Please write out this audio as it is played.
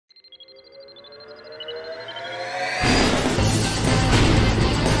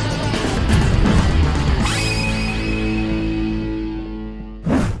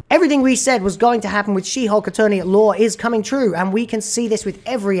Everything we said was going to happen with She-Hulk Attorney at Law is coming true, and we can see this with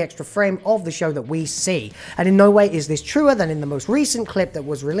every extra frame of the show that we see. And in no way is this truer than in the most recent clip that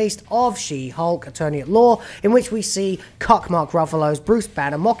was released of She-Hulk Attorney at Law, in which we see cuck Mark Ruffalo's Bruce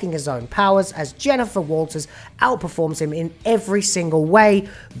Banner mocking his own powers as Jennifer Walters outperforms him in every single way.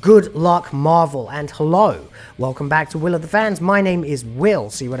 Good luck, Marvel, and hello. Welcome back to Will of the Fans. My name is Will,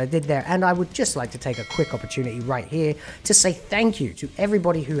 see what I did there, and I would just like to take a quick opportunity right here to say thank you to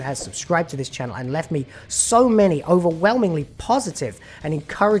everybody who has subscribed to this channel and left me so many overwhelmingly positive and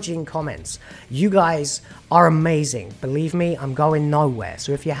encouraging comments. You guys are amazing. Believe me, I'm going nowhere.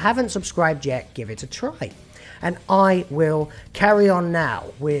 So if you haven't subscribed yet, give it a try. And I will carry on now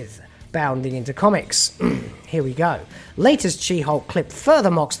with bounding into comics. Here we go. Latest She-Hulk clip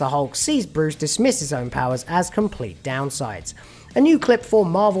further mocks the Hulk, sees Bruce dismiss his own powers as complete downsides. A new clip for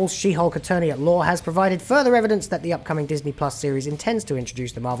Marvel's She-Hulk Attorney at Law has provided further evidence that the upcoming Disney Plus series intends to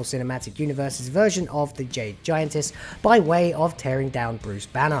introduce the Marvel Cinematic Universe's version of the Jade Giantess by way of tearing down Bruce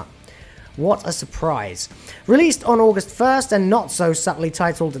Banner. What a surprise. Released on August 1st and not so subtly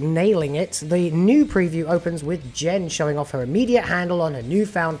titled Nailing It, the new preview opens with Jen showing off her immediate handle on her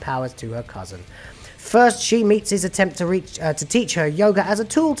newfound powers to her cousin. First, she meets his attempt to teach her yoga as a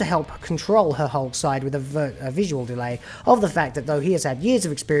tool to help control her Hulk side with a visual delay of the fact that though he has had years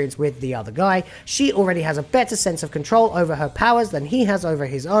of experience with the other guy, she already has a better sense of control over her powers than he has over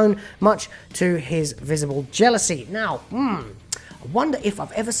his own, much to his visible jealousy. Now, I wonder if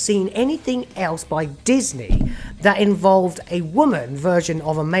I've ever seen anything else by Disney that involved a woman version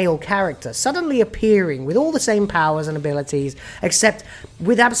of a male character suddenly appearing with all the same powers and abilities, except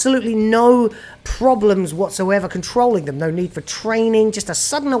with absolutely no problems whatsoever controlling them, no need for training, just a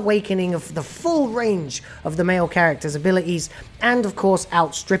sudden awakening of the full range of the male character's abilities, and of course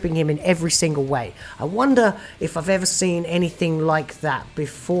outstripping him in every single way. I wonder if I've ever seen anything like that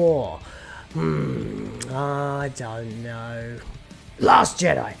before. I don't know. Last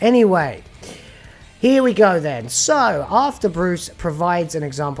Jedi. Anyway, here we go then. So, after Bruce provides an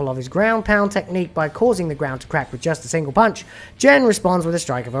example of his ground pound technique by causing the ground to crack with just a single punch, Jen responds with a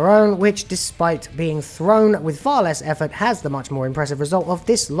strike of her own, which, despite being thrown with far less effort, has the much more impressive result of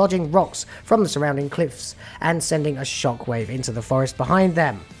dislodging rocks from the surrounding cliffs and sending a shockwave into the forest behind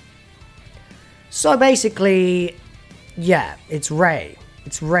them. So basically, yeah, it's Rey.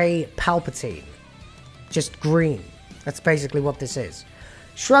 It's Rey Palpatine. Just green. That's basically what this is.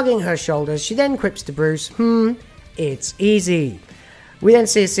 Shrugging her shoulders, she then quips to Bruce, it's easy. We then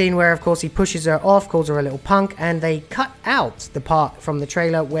see a scene where, of course, he pushes her off, calls her a little punk, and they cut out the part from the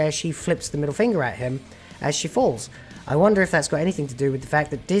trailer where she flips the middle finger at him as she falls. I wonder if that's got anything to do with the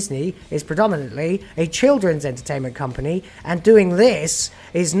fact that Disney is predominantly a children's entertainment company, and doing this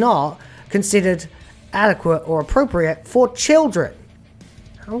is not considered adequate or appropriate for children.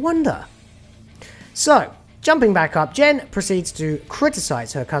 I wonder. So, jumping back up, Jen proceeds to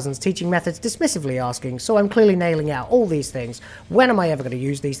criticize her cousin's teaching methods, dismissively asking, so I'm clearly nailing out all these things, when am I ever going to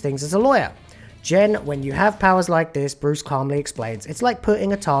use these things as a lawyer? Jen, when you have powers like this, Bruce calmly explains, it's like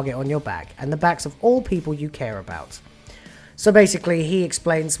putting a target on your back, and the backs of all people you care about. So basically, he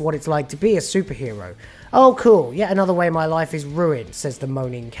explains what it's like to be a superhero. Oh cool, yet another way my life is ruined, says the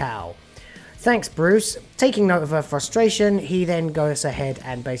moaning cow. Thanks, Bruce. Taking note of her frustration, he then goes ahead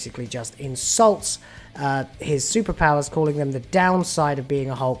and basically just insults his superpowers, calling them the downside of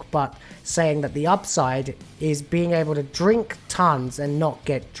being a Hulk, but saying that the upside is being able to drink tons and not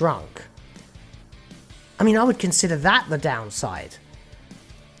get drunk. I mean, I would consider that the downside.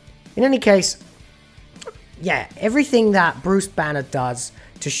 In any case, yeah, everything that Bruce Banner does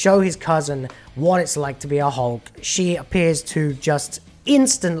to show his cousin what it's like to be a Hulk, she appears to just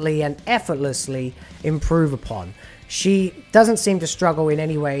instantly and effortlessly improve upon. She doesn't seem to struggle in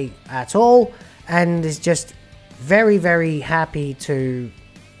any way at all, and is just very, very happy to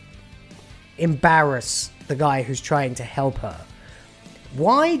embarrass the guy who's trying to help her.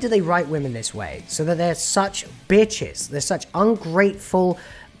 Why do they write women this way? So that they're such bitches. They're such ungrateful,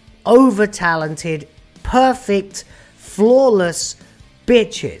 over-talented, perfect, flawless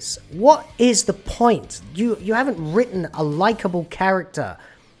bitches. What is the point? You haven't written a likable character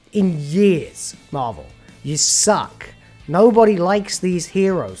in years, Marvel. You suck. Nobody likes these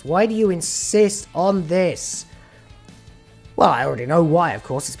heroes. Why do you insist on this? Well, I already know why, of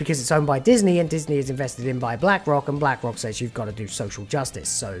course. It's because it's owned by Disney, and Disney is invested in by BlackRock, and BlackRock says you've got to do social justice,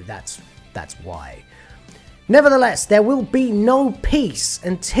 so that's why. Nevertheless, there will be no peace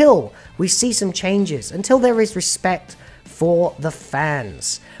until we see some changes, until there is respect for the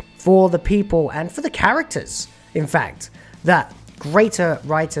fans, for the people, and for the characters, in fact, that greater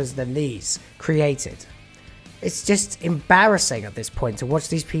writers than these created. It's just embarrassing at this point to watch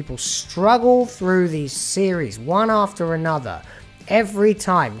these people struggle through these series one after another, every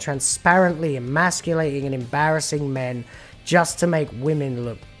time transparently emasculating and embarrassing men just to make women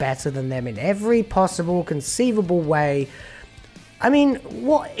look better than them in every possible conceivable way. I mean,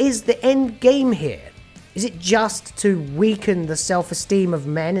 what is the end game here? Is it just to weaken the self-esteem of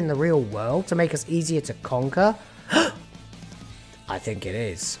men in the real world to make us easier to conquer? I think it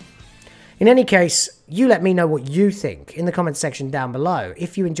is. In any case, you let me know what you think in the comment section down below.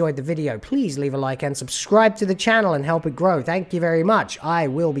 If you enjoyed the video, please leave a like and subscribe to the channel and help it grow. Thank you very much. I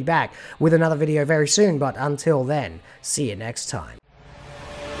will be back with another video very soon, but until then, see you next time.